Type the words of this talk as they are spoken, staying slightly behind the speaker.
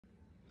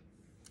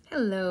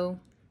Hello,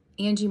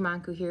 Angie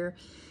Manku here,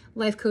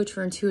 life coach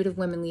for intuitive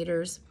women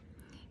leaders.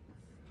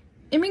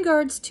 In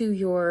regards to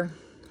your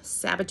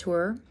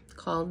saboteur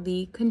called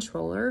the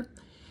controller,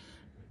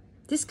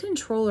 this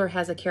controller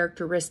has a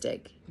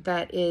characteristic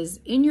that is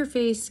in your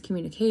face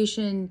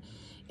communication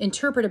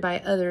interpreted by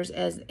others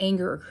as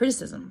anger or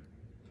criticism.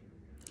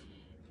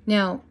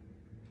 Now,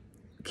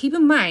 keep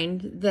in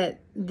mind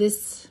that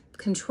this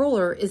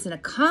controller is an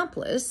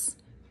accomplice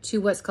to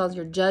what's called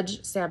your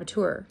judge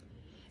saboteur.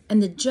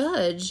 And the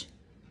judge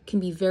can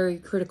be very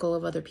critical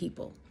of other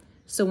people.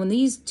 So when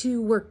these two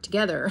work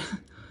together,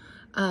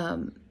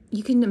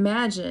 you can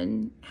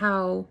imagine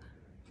how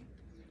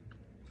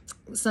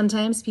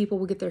sometimes people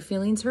will get their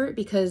feelings hurt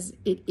because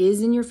it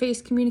is in your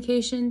face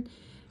communication.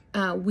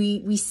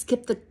 We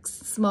skip the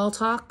small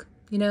talk,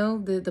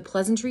 the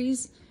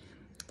pleasantries.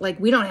 Like,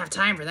 we don't have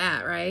time for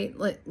that, right?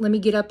 Let me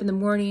get up in the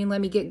morning,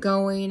 let me get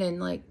going,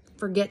 and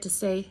forget to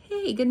say,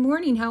 hey, good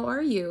morning, how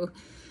are you?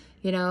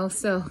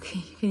 So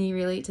can you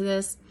relate to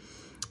this?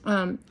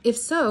 If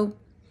so,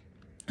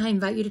 I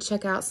invite you to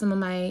check out some of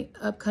my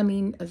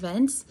upcoming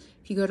events.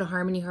 If you go to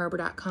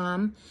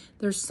harmonyharbor.com,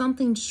 there's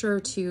something sure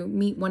to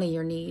meet one of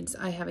your needs.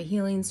 I have a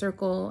healing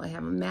circle, I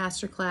have a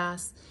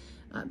masterclass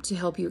to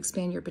help you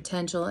expand your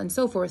potential and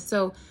so forth.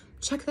 So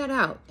check that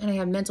out. And I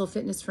have mental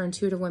fitness for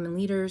intuitive women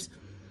leaders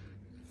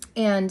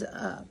and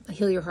a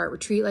Heal Your Heart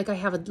retreat. I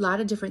have a lot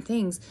of different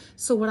things.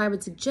 So what I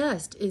would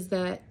suggest is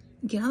that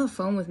get on the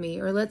phone with me,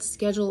 or let's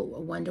schedule a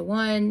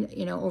one-to-one,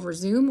 over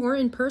Zoom or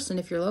in person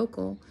if you're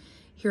local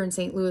here in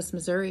St. Louis,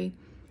 Missouri.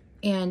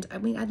 And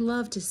I'd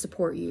love to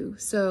support you.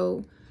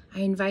 So I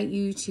invite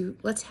you to,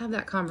 let's have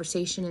that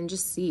conversation and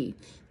just see.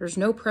 There's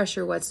no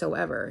pressure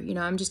whatsoever.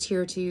 I'm just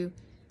here to,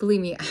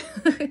 believe me,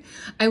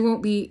 I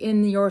won't be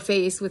in your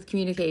face with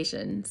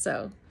communication.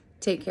 So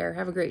take care.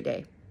 Have a great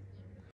day.